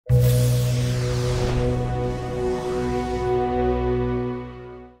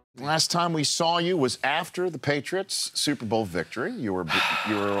Last time we saw you was after the Patriots Super Bowl victory. You were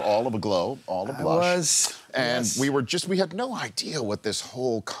all of a glow, all a blush. I was. And yes. we had no idea what this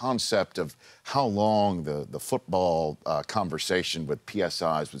whole concept of how long the football conversation with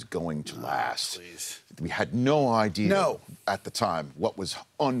PSIs was going to last. Please. We had no idea at the time what was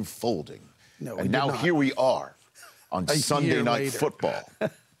unfolding. No, and now here we are on Sunday Night Football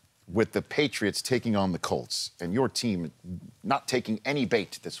with the Patriots taking on the Colts, and your team not taking any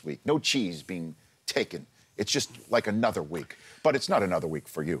bait this week. No cheese being taken. It's just like another week. But it's not another week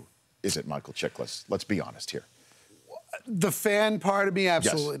for you, is it, Michael Chiklis? Let's be honest here. The fan part of me,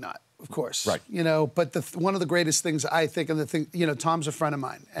 absolutely not, of course. Right. You know, but one of the greatest things I think, and the thing, you know, Tom's a friend of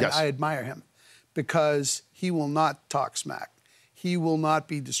mine, and I admire him because he will not talk smack. He will not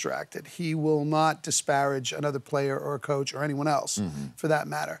be distracted. He will not disparage another player or a coach or anyone else, for that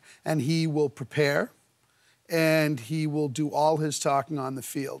matter. And he will prepare, and he will do all his talking on the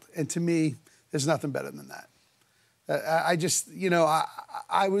field. And to me, there's nothing better than that. I just, you know,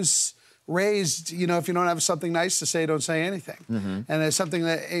 I was raised, you know, if you don't have something nice to say, don't say anything. And there's something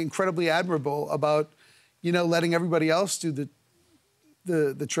that incredibly admirable about, you know, letting everybody else do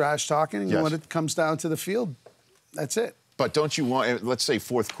the trash talking. And when it comes down to the field, that's it. But don't you want, let's say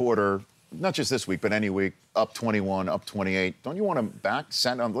fourth quarter, not just this week, but any week, up 21, up 28, don't you want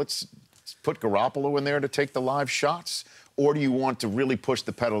to let's put Garoppolo in there to take the live shots? Or do you want to really push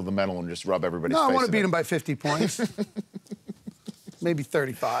the pedal to the metal and just rub everybody's face? No, I want to beat him by 50 points. Maybe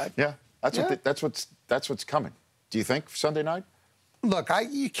 35. Yeah, that's what's coming. Do you think, Sunday night? Look,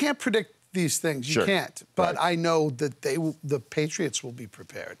 you can't predict these things. You can't. But I know that the Patriots will be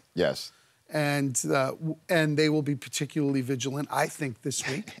prepared. Yes. And they will be particularly vigilant, I think, this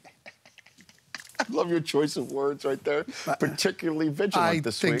week. I love your choice of words right there. Particularly vigilant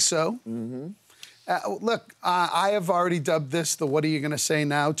this week. I think so. Look, I have already dubbed this the What Are You Gonna Say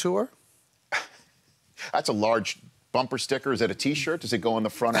Now tour. That's a large bumper sticker. Is that a T-shirt? Does it go on the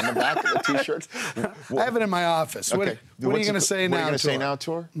front and the back of the T-shirt? I have it in my office. Okay. What are you gonna say now tour? What are you gonna say now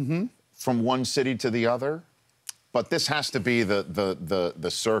tour? From one city to the other? But this has to be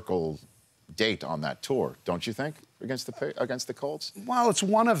the circle date on that tour, don't you think, against the Colts? Well, it's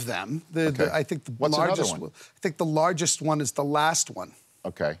one of them. I think the largest one. I think the largest one is the last one.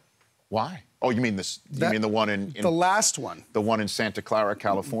 Okay. Why? Oh, you mean this? You mean the one in the last one? The one in Santa Clara,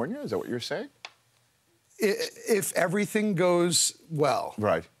 California? Is that what you're saying? If everything goes well.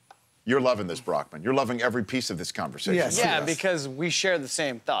 Right. You're loving this, Brockman. You're loving every piece of this conversation. Yes. Yeah, because we share the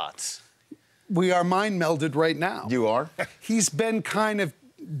same thoughts. We are mind melded right now. You are? He's been kind of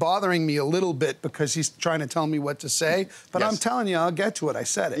bothering me a little bit because he's trying to tell me what to say. But I'm telling you, I'll get to it. I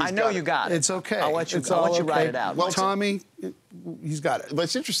said it. I know you got it. It's okay. I'll let you write it out. Well, Tommy, he's got it. But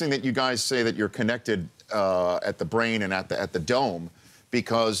it's interesting that you guys say that you're connected at the brain and at the dome,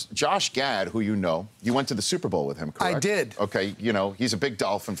 because Josh Gad, who you know, you went to the Super Bowl with him, correct? I did. Okay, you know, he's a big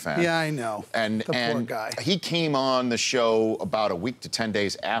Dolphin fan. Yeah, I know. And the poor guy. He came on the show about a week to 10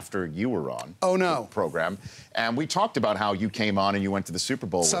 days after you were on the program. And we talked about how you came on and you went to the Super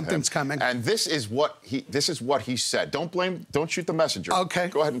Bowl with him. Something's coming. And this is what he said. Don't shoot the messenger. Okay.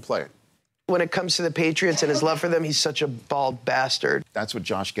 Go ahead and play it. When it comes to the Patriots and his love for them, he's such a bald bastard. That's what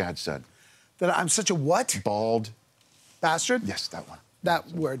Josh Gad said. That I'm such a what? Bald. Bastard? Yes, that one. That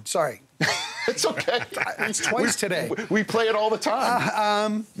word, sorry. It's okay. It's twice today. We play it all the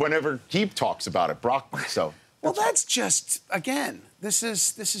time. Whenever he talks about it, Brockman. So. Well, that's just, again, this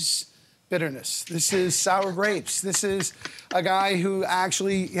is bitterness. This is sour grapes. This is a guy who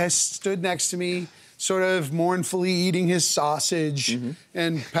actually has stood next to me, sort of mournfully eating his sausage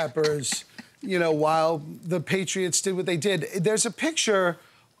and peppers, you know, while the Patriots did what they did. There's a picture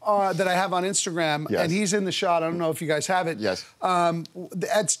that I have on Instagram, and he's in the shot. I don't know if you guys have it. Yes.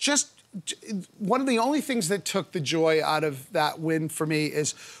 It's just one of the only things that took the joy out of that win for me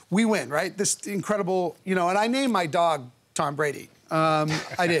is we win, right? This incredible, you know, and I named my dog Tom Brady.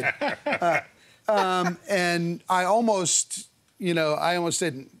 I did. And I almost, you know, I almost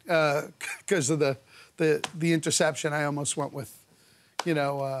didn't because of the interception. I almost went with, you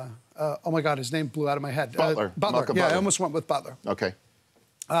know, oh my God, his name blew out of my head. Butler. Butler. Yeah, I almost went with Butler. Okay.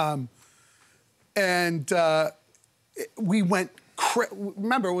 We went.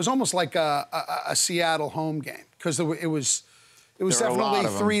 Remember, it was almost like a Seattle home game because it was definitely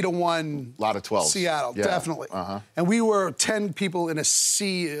 3-1. A lot of 12s. Seattle, definitely. And we were 10 people in a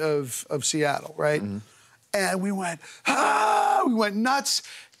sea of Seattle, right? And we went nuts.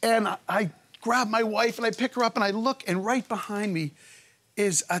 And I grabbed my wife and I pick her up and I look, and right behind me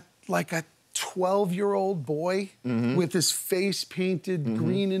is like a 12-year-old boy with his face painted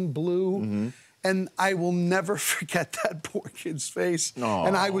green and blue. And I will never forget that poor kid's face. Aww.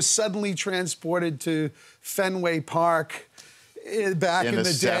 And I was suddenly transported to Fenway Park back in the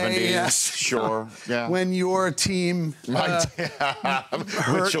 70s, day. Yes. Sure. Yeah. When your team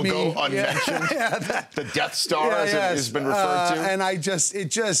which will go unmentioned. The Death Star, as it has been referred to. And it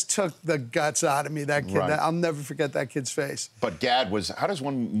just took the guts out of me, that kid. Right. I'll never forget that kid's face. But Gad was, how does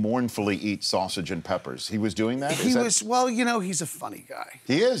one mournfully eat sausage and peppers? He was doing that? Well, you know, he's a funny guy.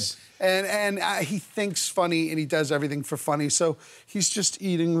 He is. And he thinks funny, and he does everything for funny. So he's just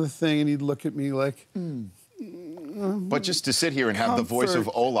eating the thing, and he'd look at me like... But just to sit here and have the voice of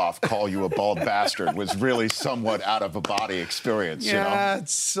Olaf call you a bald bastard was really somewhat out of a body experience, you know? Yeah,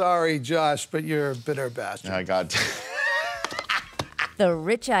 sorry, Josh, but you're a bitter bastard. I got... The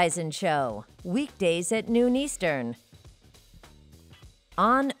Rich Eisen Show, weekdays at noon Eastern.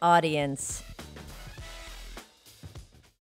 On Audience.